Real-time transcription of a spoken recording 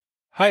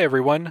Hi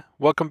everyone,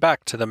 welcome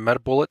back to the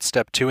Metabullet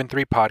Step 2 and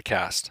 3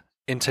 podcast.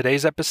 In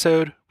today's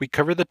episode, we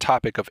cover the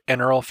topic of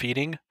enteral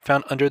feeding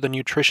found under the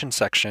nutrition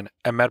section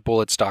at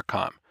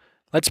medbullets.com.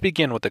 Let's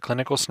begin with a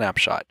clinical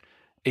snapshot.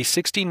 A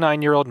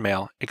 69-year-old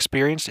male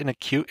experienced an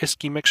acute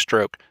ischemic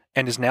stroke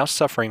and is now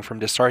suffering from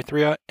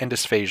dysarthria and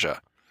dysphagia.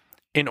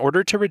 In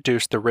order to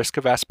reduce the risk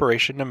of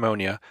aspiration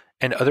pneumonia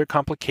and other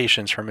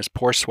complications from his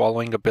poor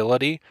swallowing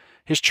ability,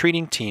 his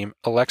treating team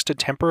elects to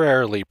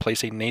temporarily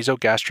place a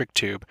nasogastric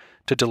tube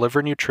to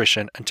deliver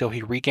nutrition until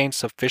he regains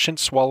sufficient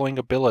swallowing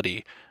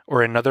ability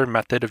or another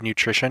method of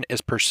nutrition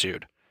is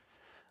pursued.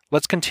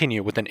 Let's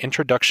continue with an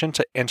introduction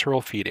to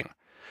enteral feeding.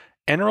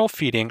 Enteral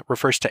feeding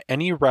refers to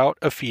any route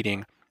of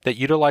feeding that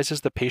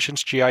utilizes the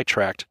patient's GI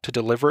tract to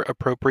deliver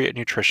appropriate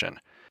nutrition.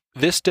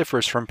 This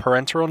differs from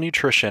parenteral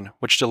nutrition,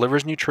 which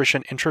delivers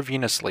nutrition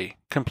intravenously,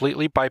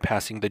 completely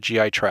bypassing the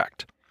GI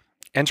tract.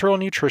 Enteral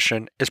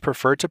nutrition is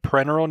preferred to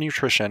parenteral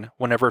nutrition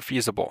whenever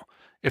feasible.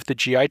 If the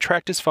GI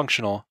tract is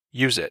functional,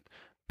 use it.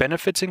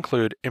 Benefits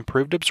include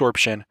improved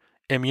absorption,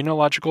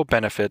 immunological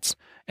benefits,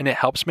 and it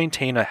helps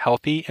maintain a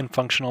healthy and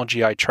functional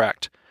GI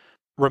tract.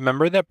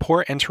 Remember that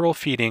poor enteral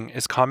feeding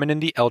is common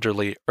in the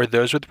elderly or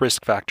those with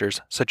risk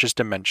factors such as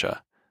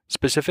dementia.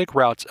 Specific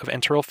routes of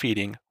enteral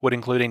feeding would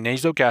include a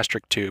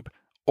nasogastric tube,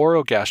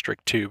 orogastric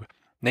tube,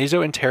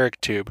 nasoenteric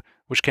tube,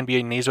 which can be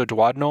a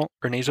nasoduodenal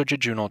or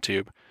nasojejunal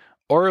tube,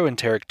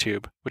 oroenteric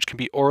tube, which can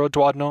be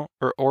oroduodenal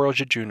or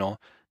orojejunal,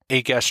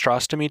 a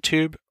gastrostomy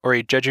tube, or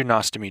a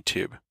jejunostomy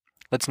tube.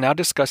 Let's now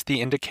discuss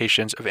the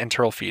indications of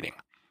enteral feeding.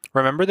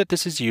 Remember that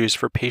this is used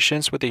for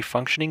patients with a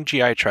functioning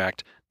GI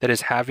tract that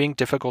is having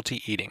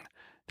difficulty eating.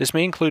 This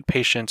may include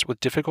patients with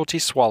difficulty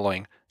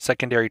swallowing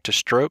secondary to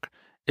stroke,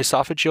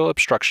 esophageal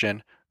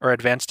obstruction, or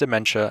advanced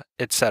dementia,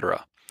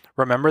 etc.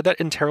 Remember that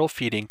enteral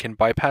feeding can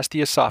bypass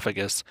the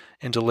esophagus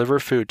and deliver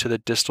food to the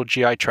distal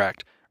GI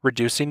tract,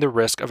 reducing the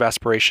risk of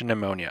aspiration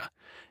pneumonia.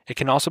 It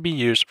can also be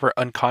used for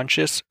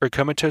unconscious or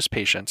comatose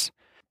patients,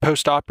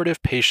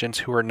 postoperative patients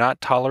who are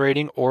not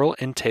tolerating oral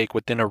intake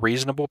within a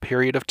reasonable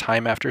period of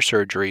time after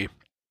surgery,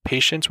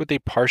 patients with a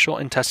partial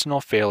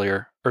intestinal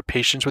failure, or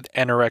patients with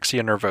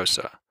anorexia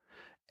nervosa.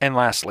 And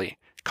lastly,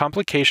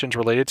 complications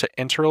related to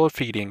enteral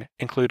feeding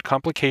include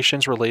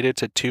complications related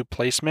to tube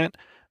placement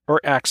or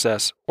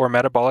access or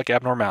metabolic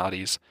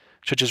abnormalities,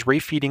 such as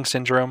refeeding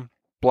syndrome,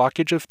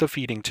 blockage of the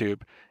feeding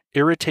tube,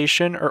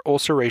 irritation or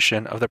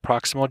ulceration of the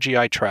proximal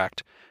GI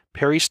tract,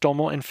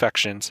 peristomal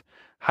infections,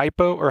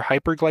 hypo or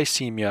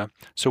hyperglycemia,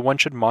 so one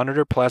should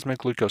monitor plasma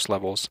glucose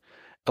levels,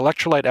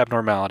 electrolyte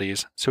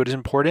abnormalities, so it is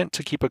important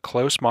to keep a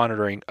close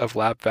monitoring of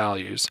lab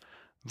values,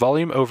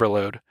 volume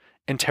overload,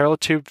 enteral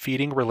tube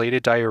feeding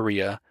related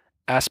diarrhea,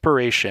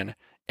 aspiration,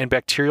 and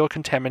bacterial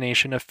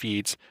contamination of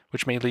feeds,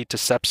 which may lead to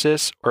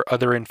sepsis or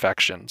other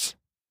infections.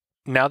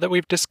 Now that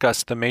we've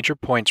discussed the major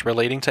points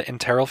relating to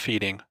enteral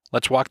feeding,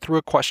 let's walk through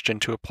a question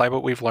to apply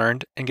what we've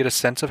learned and get a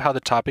sense of how the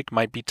topic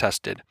might be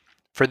tested.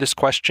 For this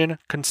question,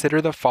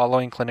 consider the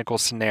following clinical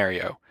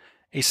scenario.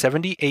 A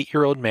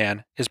 78-year-old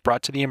man is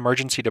brought to the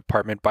emergency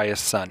department by his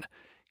son.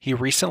 He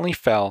recently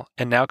fell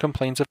and now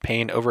complains of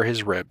pain over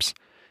his ribs.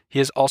 He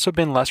has also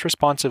been less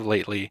responsive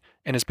lately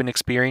and has been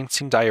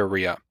experiencing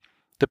diarrhea.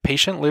 The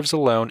patient lives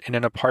alone in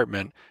an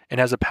apartment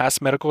and has a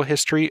past medical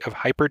history of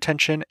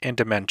hypertension and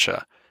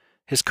dementia.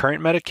 His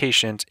current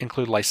medications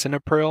include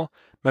lisinopril,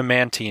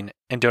 memantine,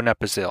 and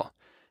donepezil.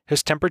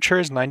 His temperature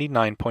is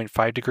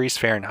 99.5 degrees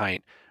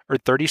Fahrenheit, or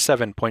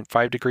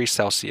 37.5 degrees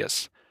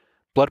Celsius.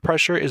 Blood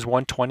pressure is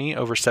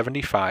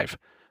 120/75.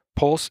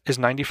 Pulse is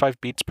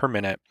 95 beats per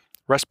minute.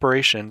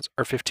 Respirations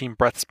are 15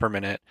 breaths per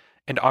minute,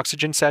 and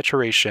oxygen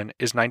saturation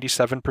is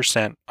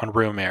 97% on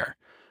room air.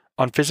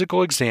 On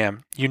physical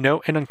exam, you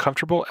note an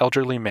uncomfortable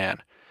elderly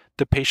man.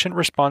 The patient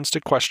responds to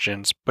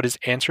questions, but his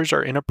answers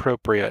are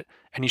inappropriate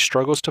and he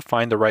struggles to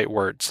find the right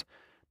words.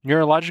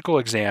 Neurological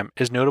exam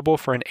is notable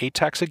for an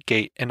ataxic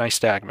gait and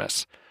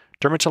nystagmus.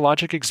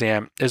 Dermatologic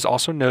exam is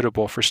also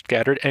notable for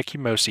scattered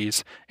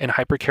ecchymoses and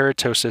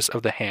hyperkeratosis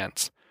of the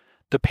hands.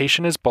 The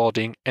patient is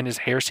balding and his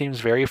hair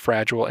seems very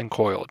fragile and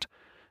coiled.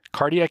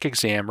 Cardiac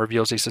exam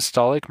reveals a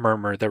systolic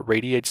murmur that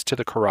radiates to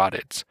the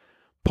carotids.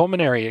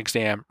 Pulmonary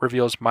exam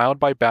reveals mild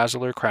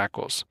bibasilar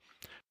crackles.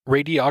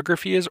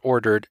 Radiography is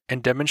ordered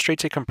and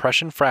demonstrates a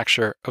compression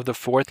fracture of the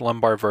fourth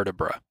lumbar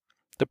vertebra.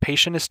 The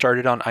patient is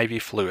started on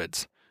IV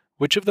fluids.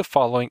 Which of the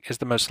following is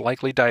the most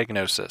likely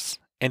diagnosis?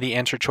 And the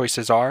answer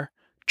choices are: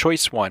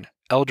 Choice 1,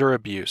 elder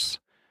abuse.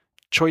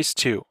 Choice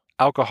 2,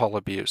 alcohol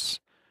abuse.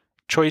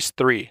 Choice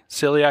 3,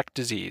 celiac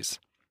disease.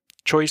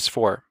 Choice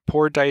 4,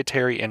 poor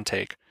dietary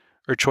intake.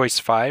 Or choice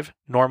 5,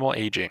 normal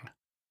aging.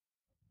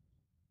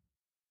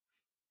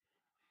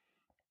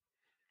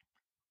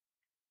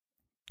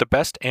 The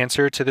best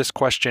answer to this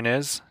question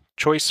is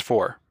choice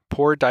 4,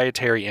 poor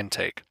dietary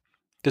intake.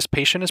 This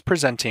patient is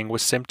presenting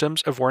with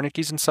symptoms of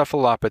Wernicke's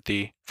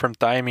encephalopathy from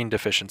thiamine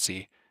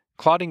deficiency,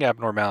 clotting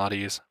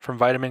abnormalities from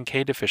vitamin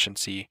K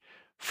deficiency,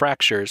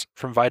 fractures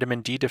from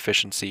vitamin D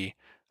deficiency,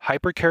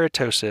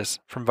 hyperkeratosis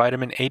from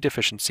vitamin A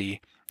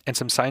deficiency, and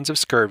some signs of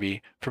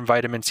scurvy from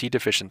vitamin C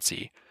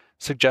deficiency.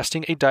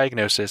 suggesting a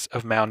diagnosis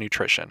of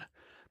malnutrition.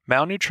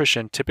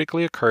 Malnutrition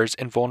typically occurs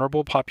in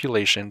vulnerable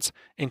populations,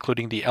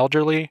 including the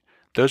elderly,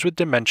 those with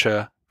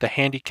dementia, the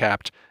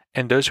handicapped,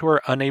 and those who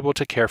are unable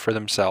to care for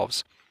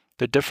themselves.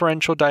 The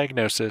differential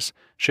diagnosis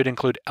should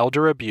include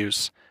elder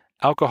abuse,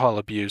 alcohol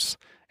abuse,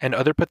 and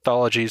other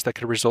pathologies that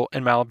could result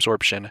in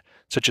malabsorption,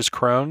 such as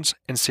Crohn's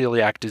and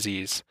celiac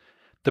disease.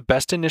 The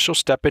best initial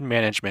step in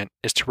management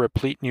is to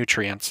replete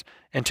nutrients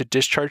and to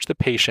discharge the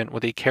patient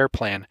with a care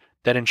plan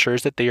that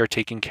ensures that they are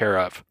taken care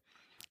of.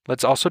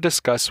 Let's also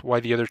discuss why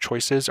the other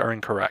choices are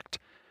incorrect.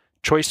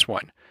 Choice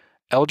 1.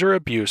 Elder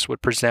abuse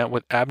would present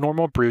with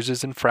abnormal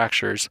bruises and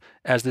fractures,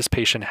 as this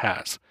patient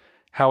has.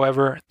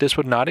 However, this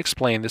would not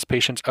explain this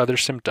patient's other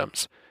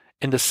symptoms.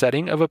 In the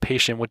setting of a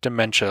patient with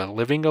dementia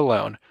living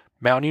alone,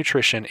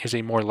 malnutrition is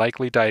a more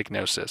likely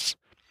diagnosis.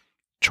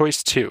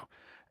 Choice 2.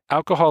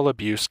 Alcohol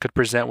abuse could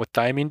present with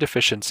thiamine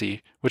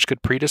deficiency, which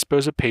could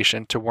predispose a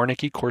patient to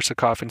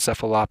Wernicke-Korsakoff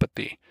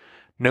encephalopathy.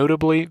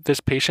 Notably, this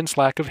patient's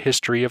lack of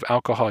history of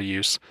alcohol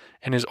use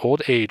and his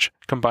old age,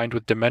 combined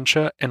with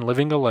dementia and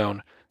living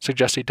alone,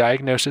 suggest a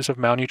diagnosis of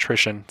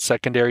malnutrition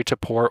secondary to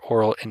poor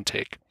oral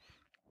intake.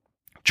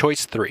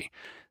 Choice 3.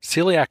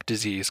 Celiac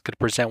disease could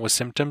present with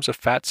symptoms of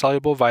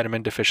fat-soluble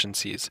vitamin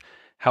deficiencies.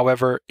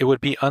 However, it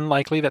would be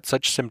unlikely that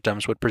such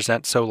symptoms would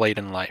present so late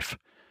in life.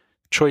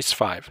 Choice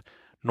 5.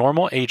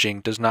 Normal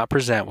aging does not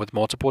present with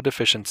multiple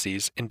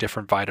deficiencies in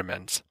different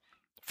vitamins.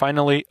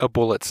 Finally, a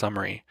bullet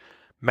summary.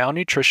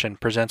 Malnutrition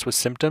presents with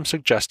symptoms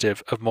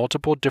suggestive of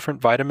multiple different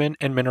vitamin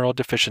and mineral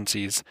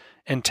deficiencies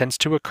and tends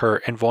to occur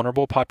in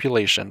vulnerable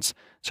populations,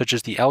 such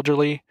as the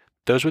elderly,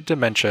 those with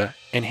dementia,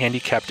 and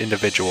handicapped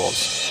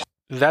individuals.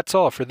 That's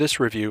all for this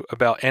review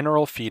about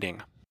enteral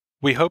feeding.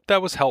 We hope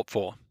that was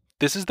helpful.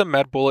 This is the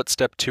MedBullets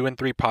Step 2 and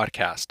 3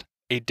 podcast,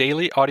 a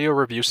daily audio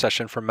review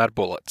session for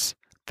MedBullets,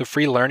 the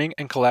free learning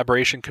and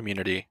collaboration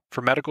community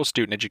for medical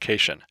student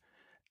education.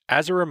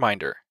 As a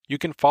reminder, you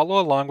can follow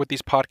along with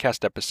these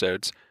podcast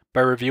episodes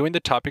by reviewing the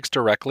topics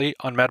directly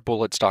on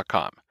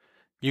medbullets.com.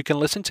 You can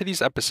listen to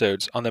these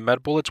episodes on the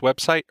MedBullets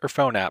website or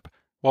phone app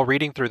while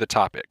reading through the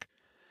topic.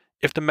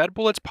 If the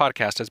MedBullets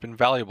podcast has been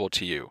valuable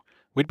to you,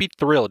 we'd be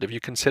thrilled if you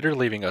consider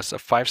leaving us a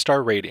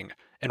 5-star rating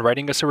and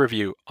writing us a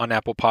review on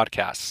Apple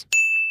Podcasts.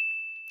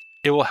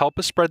 It will help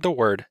us spread the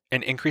word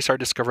and increase our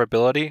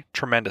discoverability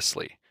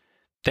tremendously.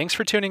 Thanks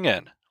for tuning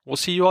in. We'll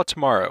see you all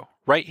tomorrow,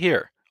 right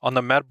here on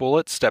the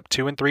MedBullets Step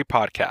 2 and 3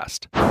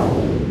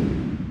 podcast.